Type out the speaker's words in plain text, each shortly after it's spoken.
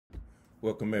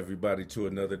Welcome everybody to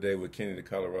another day with Kenny the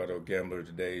Colorado Gambler.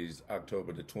 Today's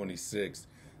October the 26th.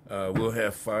 We'll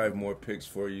have 5 more picks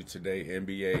for you today.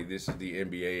 NBA. This is the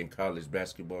NBA and college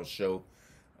basketball show.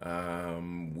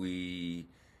 We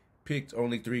picked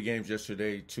only 3 games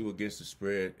yesterday, 2 against the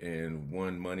spread and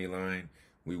 1 money line.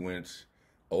 We went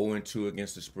 0-2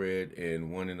 against the spread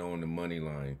and 1-0 on the money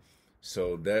line.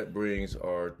 So that brings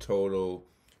our total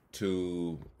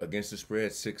to against the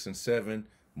spread 6-7.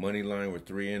 Money line we're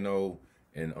 3-0.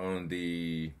 And on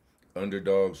the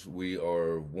underdogs, we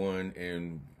are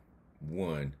 1-1.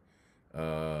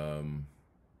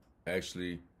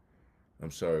 Actually,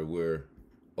 I'm sorry, we're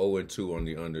 0-2 on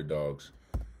the underdogs.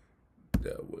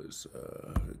 That was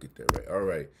get that right. All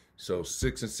right. So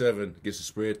 6-7 gets the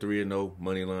spread, 3-0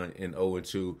 money line, and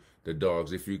 0-2 the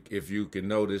dogs. If you can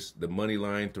notice, the money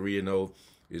line 3-0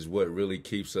 is what really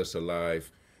keeps us alive.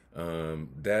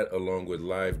 That along with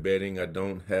live betting. I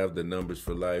don't have the numbers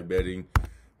for live betting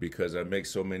because I make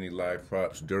so many live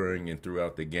props during and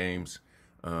throughout the games.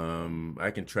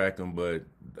 I can track them, but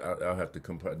I'll have to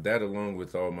compare that along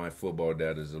with all my football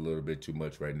data is a little bit too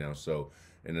much right now. So,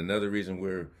 and another reason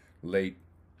we're late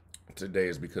today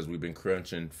is because we've been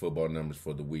crunching football numbers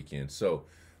for the weekend. So,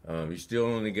 you still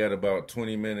only got about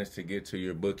 20 minutes to get to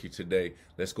your bookie today.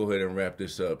 Let's go ahead and wrap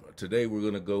this up. Today we're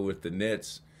going to go with the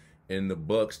Nets and the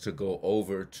Bucks to go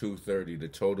over 230. The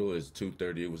total is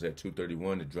 230. It was at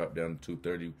 231. It dropped down to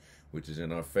 230, which is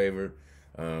in our favor.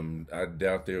 I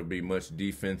doubt there will be much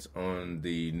defense on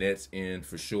the Nets end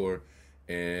for sure.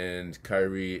 And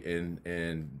Kyrie and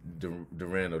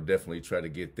Durant will definitely try to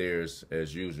get theirs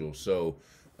as usual. So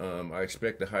I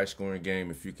expect a high-scoring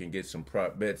game. If you can get some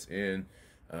prop bets in,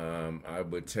 I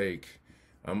would take.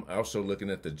 I'm also looking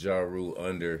at the Ja Rule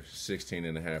under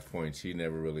 16.5 points. He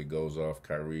never really goes off.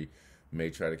 Kyrie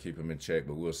may try to keep him in check,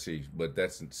 but we'll see. But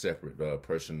that's separate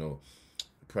personal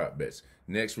prop bets.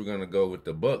 Next, we're going to go with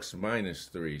the Bucks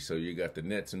 -3. So you got the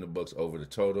Nets and the Bucks over the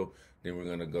total. Then we're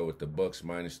going to go with the Bucks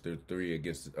 -3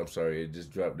 against. I'm sorry, it just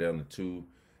dropped down to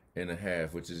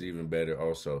 2.5, which is even better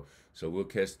also. So we'll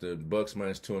catch the Bucks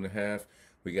 -2.5.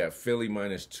 We got Philly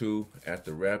 -2 at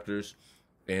the Raptors.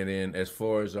 And then as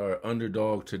far as our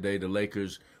underdog today, the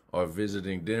Lakers are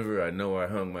visiting Denver. I know I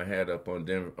hung my hat up on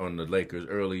Denver on the Lakers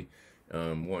early,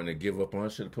 wanting to give up on. I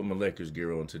should have put my Lakers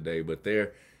gear on today, but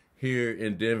they're here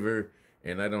in Denver,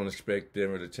 and I don't expect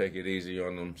Denver to take it easy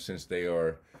on them since they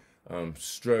are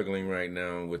struggling right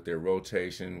now with their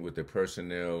rotation, with their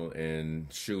personnel,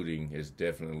 and shooting is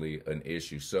definitely an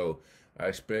issue. So I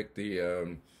expect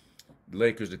the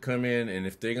Lakers to come in, and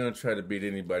if they're going to try to beat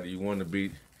anybody, you want to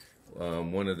beat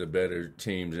one of the better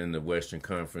teams in the Western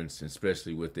Conference,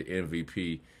 especially with the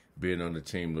MVP being on the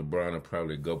team. LeBron will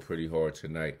probably go pretty hard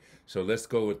tonight. So let's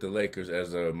go with the Lakers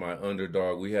as my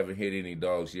underdog. We haven't hit any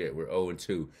dogs yet. We're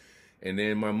 0-2. And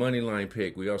then my money line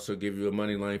pick, we also give you a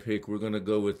money line pick. We're going to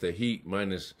go with the Heat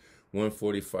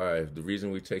 -145. The reason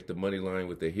we take the money line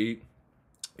with the Heat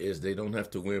is they don't have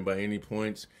to win by any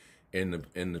points, and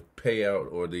the payout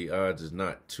or the odds is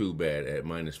not too bad at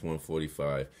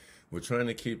 -145. We're trying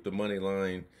to keep the money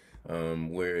line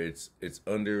where it's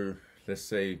under, let's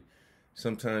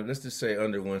just say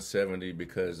under 170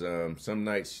 because some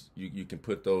nights you can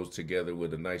put those together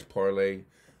with a nice parlay.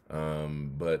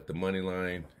 But the money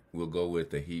line, we'll go with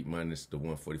the Heat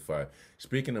 -145.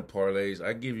 Speaking of parlays,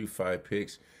 I give you 5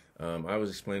 picks. I was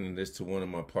explaining this to one of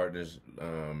my partners.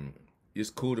 It's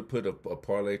cool to put a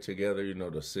parlay together,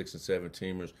 the 6 and 7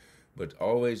 teamers. But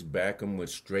always back them with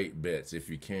straight bets if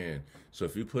you can. So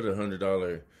if you put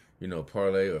 $100,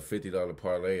 parlay or $50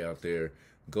 parlay out there,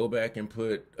 go back and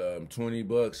put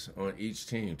 $20 on each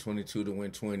team, 22 to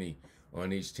win 20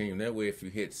 on each team. That way, if you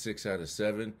hit 6 out of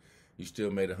 7, you still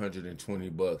made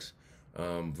 $120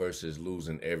 versus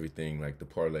losing everything like the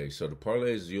parlay. So the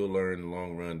parlays you'll learn in the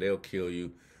long run, they'll kill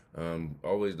you.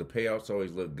 Always the payouts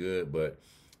always look good, but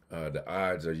the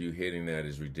odds of you hitting that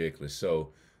is ridiculous.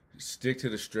 So stick to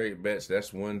the straight bets.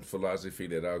 That's one philosophy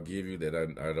that I'll give you that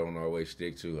I don't always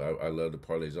stick to. I love the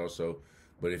parlays also.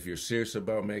 But if you're serious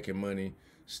about making money,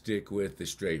 stick with the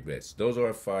straight bets. Those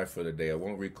are 5 for the day. I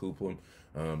won't recoup them.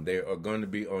 They are going to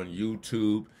be on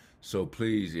YouTube. So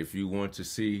please, if you want to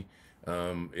see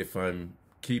if I'm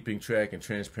keeping track and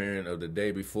transparent of the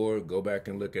day before, go back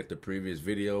and look at the previous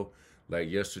video. Like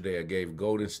yesterday, I gave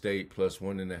Golden State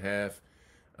 +1.5,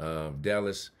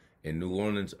 Dallas and New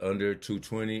Orleans under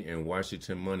 220, and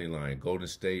Washington money line. Golden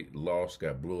State lost,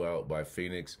 got blew out by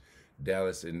Phoenix.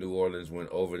 Dallas and New Orleans went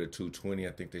over to 220.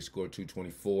 I think they scored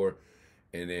 224.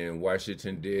 And then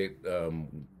Washington did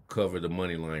cover the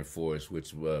money line for us,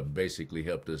 which basically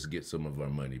helped us get some of our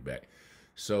money back.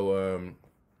 So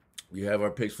We have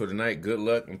our picks for tonight. Good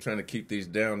luck. I'm trying to keep these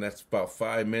down. That's about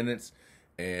 5 minutes.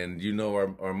 And you know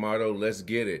our motto, let's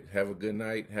get it. Have a good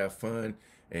night. Have fun.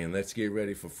 And let's get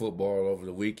ready for football over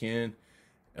the weekend.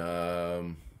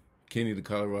 Kenny the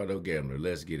Colorado Gambler.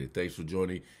 Let's get it. Thanks for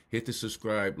joining. Hit the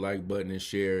subscribe, like button, and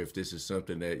share if this is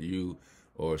something that you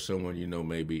or someone you know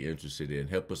may be interested in.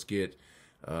 Help us get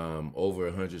over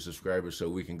 100 subscribers so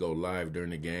we can go live during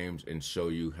the games and show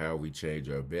you how we change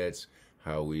our bets,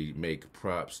 how we make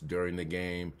props during the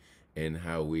game, and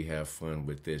how we have fun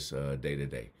with this day to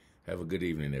day. Have a good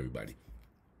evening, everybody.